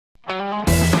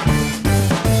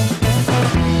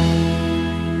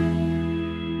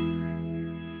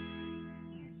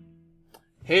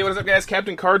Hey, what is up, guys?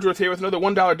 Captain Cardsworth here with another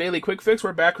 $1 daily quick fix.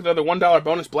 We're back with another $1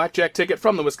 bonus blackjack ticket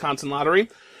from the Wisconsin Lottery.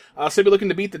 So we're looking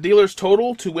to beat the dealer's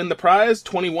total to win the prize.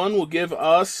 21 will give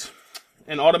us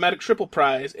an automatic triple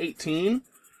prize. 18.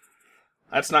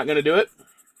 That's not going to do it.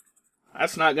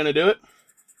 That's not going to do it.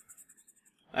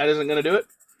 That isn't going to do it.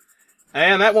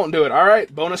 And that won't do it. All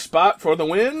right, bonus spot for the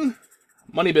win.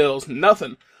 Money bills,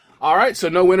 nothing. All right, so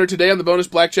no winner today on the bonus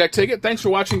blackjack ticket. Thanks for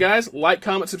watching, guys. Like,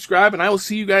 comment, subscribe, and I will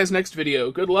see you guys next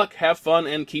video. Good luck, have fun,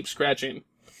 and keep scratching.